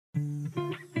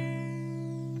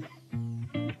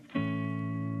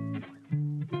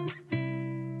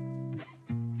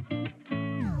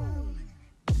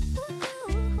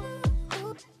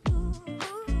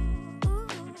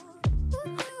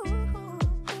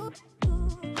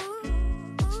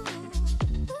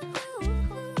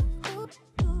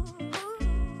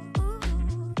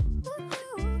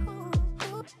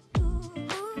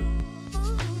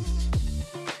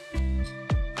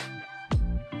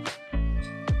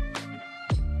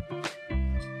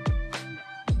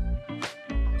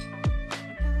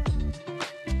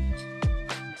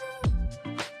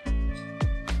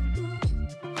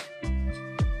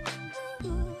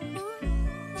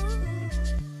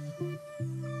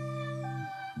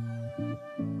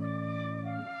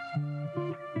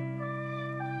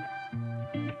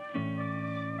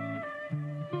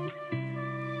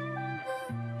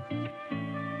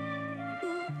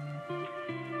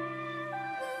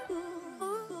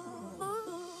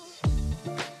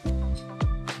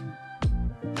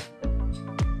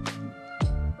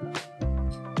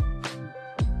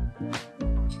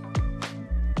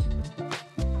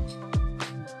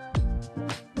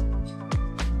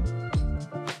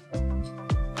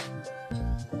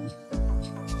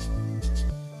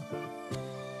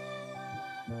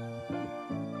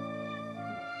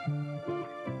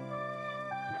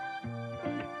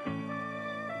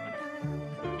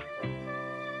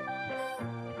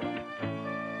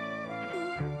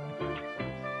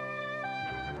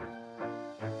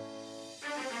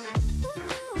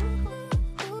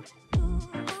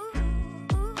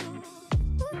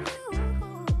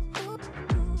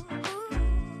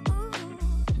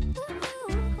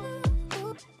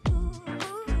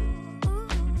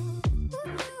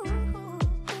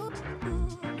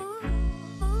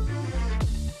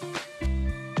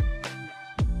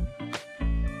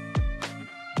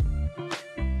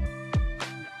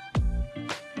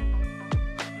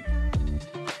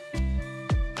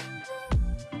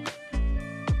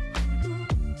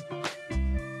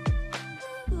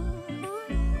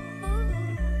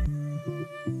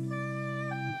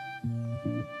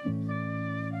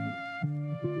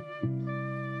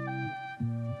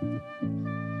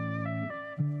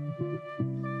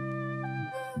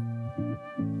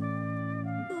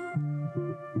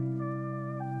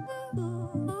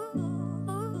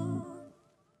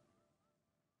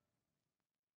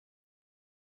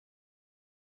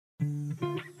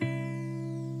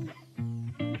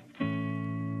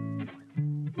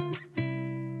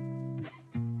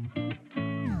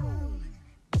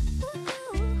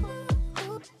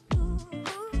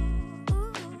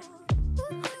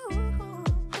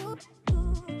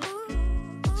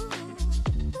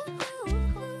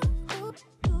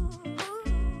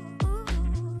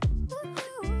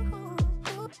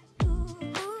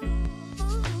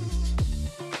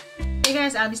Hey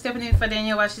guys, I'll be stepping in for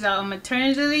Danielle while she's out on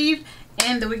maternity leave,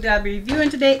 and the wig that I'll be reviewing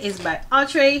today is by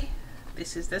Outre.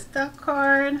 This is the stock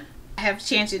card. I have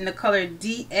changed in the color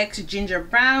DX Ginger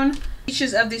Brown.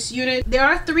 Features of this unit: there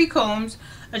are 3 combs,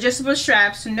 adjustable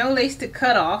straps, no lace to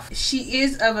cut off. She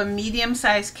is of a medium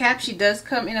sized cap. She does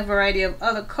come in a variety of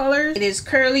other colors. It is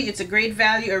curly. It's a great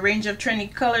value, a range of trendy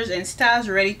colors and styles,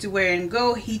 ready to wear and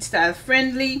go, heat style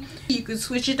friendly. You can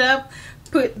switch it up.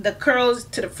 Put the curls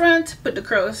to the front, put the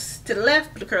curls to the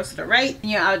left, put the curls to the right,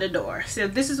 and you're out the door. So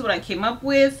this is what I came up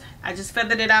with. I just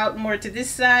feathered it out more to this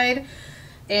side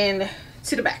and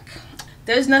to the back.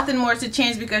 There's nothing more to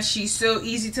change because she's so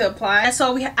easy to apply. That's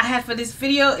all I had for this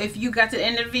video. If you got to the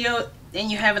end of the video and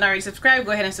you haven't already subscribed,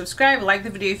 go ahead and subscribe. Like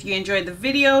the video if you enjoyed the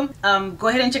video. Go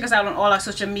ahead and check us out on all our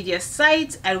social media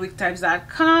sites at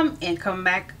WigTypes.com, and come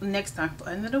back next time for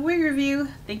another wig review.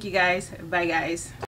 Thank you guys. Bye guys.